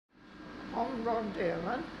I'm Ron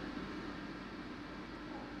Dearman.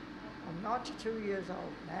 I'm 92 years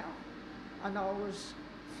old now, and I was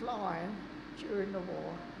flying during the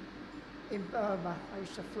war in Burma. I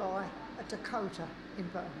used to fly a Dakota in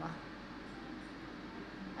Burma,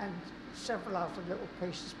 and several other little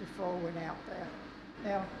pieces before I went out there.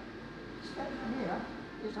 Now, standing here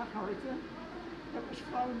is a Hurricane that was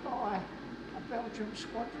flown by a Belgian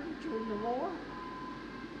squadron during the war.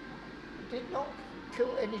 It did not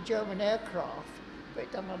kill any German aircraft, but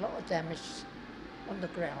it done a lot of damage on the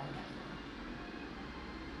ground.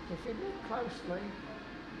 If you look closely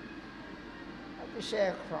at this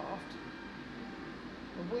aircraft,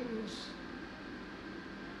 the wings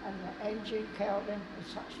and the engine cowling and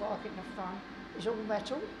such like in the front is all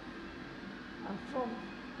metal, and from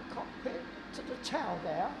the cockpit to the tower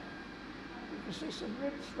there, you can see some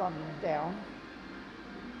ribs running down.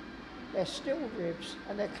 They're steel ribs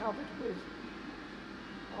and they're covered with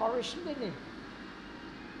Irish linen,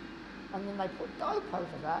 and then they put dope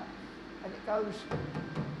over that and it goes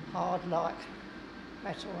hard like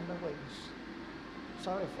metal on the wings.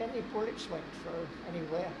 So if any bullets went through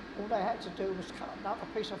anywhere, all they had to do was cut another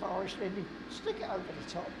piece of Irish linen, stick it over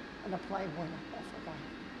the top, and the plane went off again.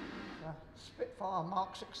 The Spitfire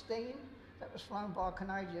Mark 16 that was flown by a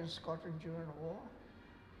Canadian squadron during the war,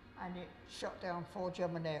 and it shot down 4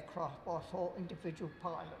 German aircraft by 4 individual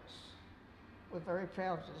pilots. We're very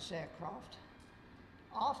proud of this aircraft.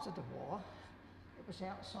 After the war, it was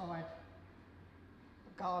outside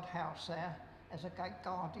the guardhouse there as a gate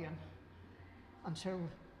guardian until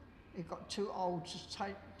it got too old to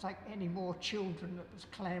take any more children that was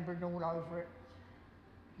clambering all over it.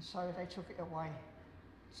 And so they took it away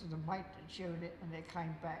to the maintenance unit, and it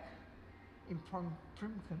came back in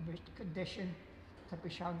prim condition to be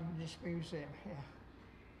shown in this museum here.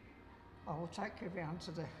 I will take you round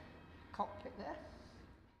to the cockpit there.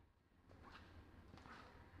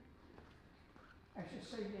 As you've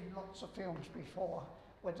seen in lots of films before,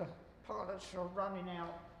 where the pilots are running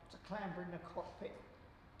out to clamber in the cockpit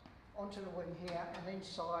onto the wing here and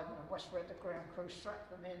inside, and that's where the ground crew strap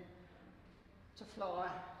them in to fly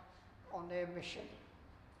on their mission.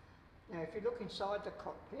 Now if you look inside the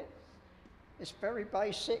cockpit, it's very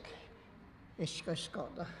basic. It's just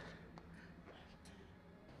got the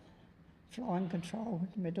flying control in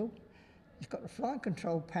the middle. It's got the flying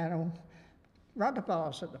control panel, rudder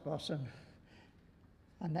bars at the bottom,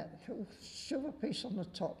 and that little silver piece on the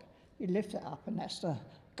top. You lift it up and that's the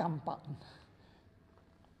gun button.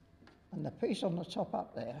 And the piece on the top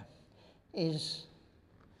up there is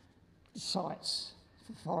the sights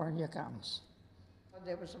for firing your guns.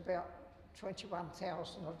 There was about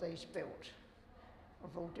 21,000 of these built,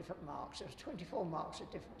 of all different marks. There was 24 marks of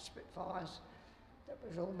different Spitfires that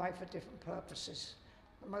was all made for different purposes.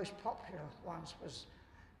 The most popular ones was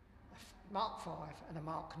a Mark 5 and a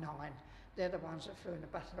Mark 9. They're the ones that flew in the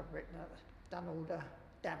Battle of Britain that done all the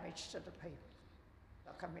damage to the people.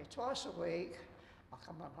 I come here twice a week. I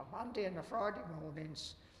come on a Monday and a Friday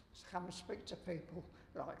mornings to come and speak to people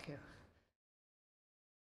like you.